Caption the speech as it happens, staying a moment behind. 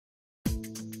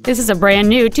This is a brand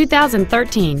new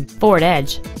 2013 Ford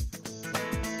Edge.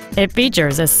 It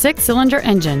features a 6-cylinder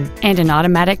engine and an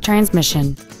automatic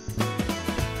transmission.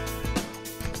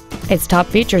 Its top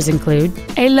features include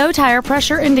a low tire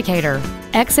pressure indicator,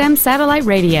 XM satellite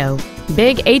radio,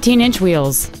 big 18-inch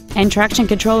wheels, and traction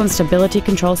control and stability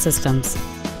control systems.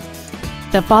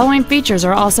 The following features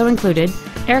are also included: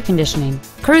 air conditioning,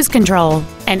 cruise control,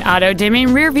 an auto-dimming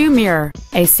rearview mirror,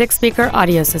 a 6-speaker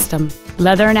audio system,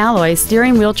 leather and alloy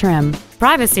steering wheel trim,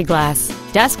 privacy glass,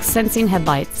 dusk sensing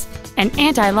headlights, an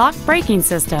anti-lock braking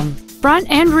system, front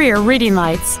and rear reading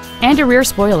lights, and a rear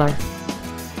spoiler.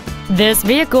 This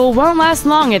vehicle won't last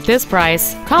long at this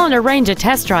price. Call and arrange a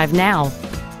test drive now.